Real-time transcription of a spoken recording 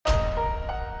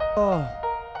Oh.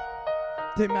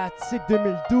 Thématique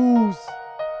 2012.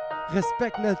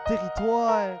 Respecte notre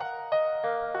territoire.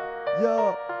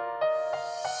 Yo.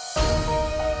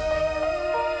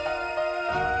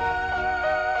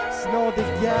 Sinon on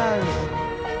dégage.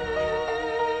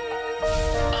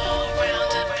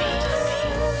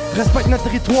 Respecte notre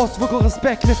territoire, tu veux qu'on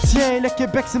respecte le tien. Le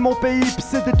Québec c'est mon pays, pis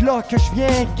c'est de là que je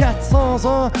viens. 400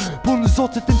 ans, pour nous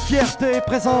autres c'est une fierté.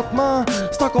 Présentement,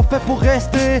 c'est encore fait pour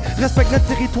rester. Respecte notre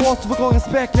territoire, tu veux qu'on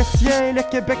respecte le tien. Le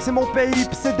Québec c'est mon pays,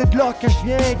 pis c'est de là que je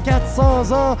viens.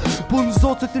 400 ans, pour nous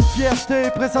autres c'est une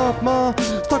fierté. Présentement,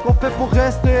 c'est encore fait pour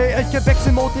rester. Le Québec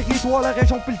c'est mon territoire, la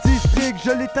région pis le district.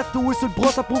 Je l'ai tatoué sur le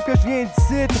bras, ça prouve que je viens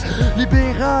d'ici.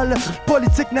 Libéral,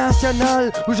 politique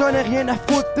nationale, où j'en ai rien à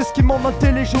foutre de ce qui monte dans le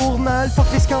téléjournal. Fuck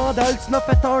les scandales, tu n'as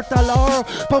fait un tout à l'heure.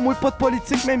 Pas moi, pas de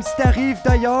politique, même si t'arrives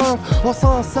d'ailleurs. On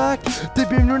s'en sac, t'es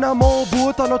bienvenu dans mon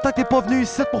bout. En autant que t'es pas venu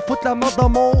ici pour foutre la merde dans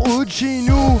mon hood. Chez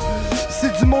nous,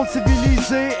 c'est du monde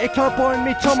civilisé. Et qu'un pas un de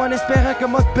mes chums en espérant que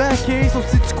m'a backé. Sauf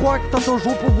si tu crois que t'as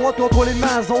toujours pouvoir de contrôler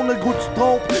ma zone. Le gros tu te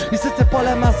trompes, ici c'est pas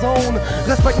l'Amazon.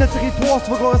 Respecte notre territoire,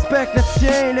 tu veux qu'on respecte le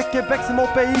tien. Le Québec c'est mon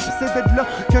pays, pis c'est de là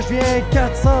que je viens.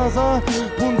 400 ans,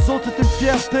 pour nous autres c'est une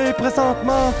fierté.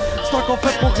 Présentement, c'est encore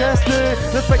fait pour rester.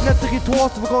 Respecte notre territoire,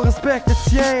 tu veux qu'on respecte le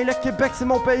tien. Le Québec c'est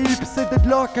mon pays, pis c'est de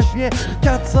là que je viens.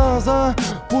 400 ans,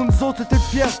 pour nous autres c'est une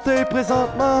fierté.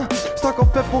 Présentement, c'est encore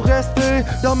fait pour rester.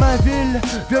 Dans ma ville,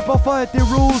 viens pas faire tes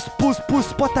rules.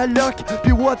 Pousse pas ta loc,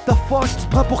 pis what the fuck, tu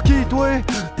te prends pour qui toi?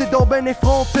 T'es donc ben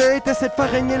effronté, t'essaies de faire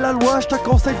régner la loi. Je te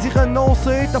conseille d'y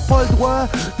renoncer, t'as pas le droit.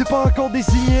 T'es pas encore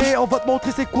désigné, on va te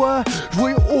montrer c'est quoi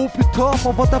jouer au plus tough,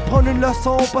 on va t'apprendre une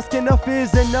leçon. Parce qu'enough is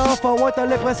enough. Ah ouais, t'as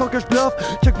l'impression que je bluffe.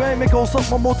 Check ben mes consorts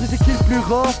m'ont montré c'est qui le plus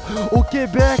rough. Au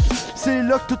Québec, c'est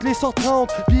là que toutes les sortes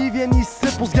rentrent. Pis ils viennent ici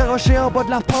pour se garrocher en bas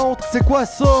de la pente. C'est quoi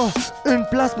ça? Une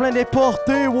place pleine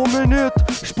d'importés aux minutes.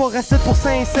 J'suis pas resté pour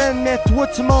 5 cents, mais toi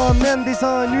tu m'emmènes des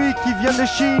ennuis qui viennent de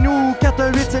chez nous.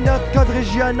 418 c'est notre code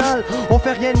régional. On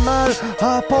fait rien de mal,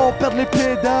 à part perdre les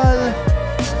pédales.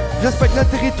 Respecte notre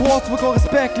territoire, tu veux qu'on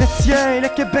respecte le tien. Le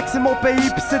Québec c'est mon pays,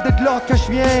 pis c'est de là que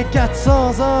je viens.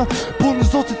 400 ans, pour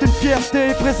nous autres c'est une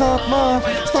fierté. Présentement,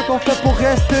 c'est encore fait pour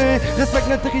rester. Respecte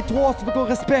notre territoire, tu veux qu'on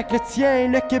respecte le tien.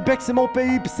 Le Québec c'est mon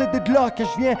pays, pis c'est de là que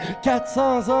je viens.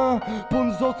 400 ans, pour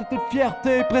nous autres c'est une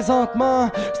fierté. Présentement,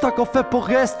 c'est encore fait pour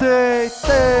rester.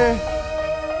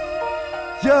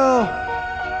 Yo.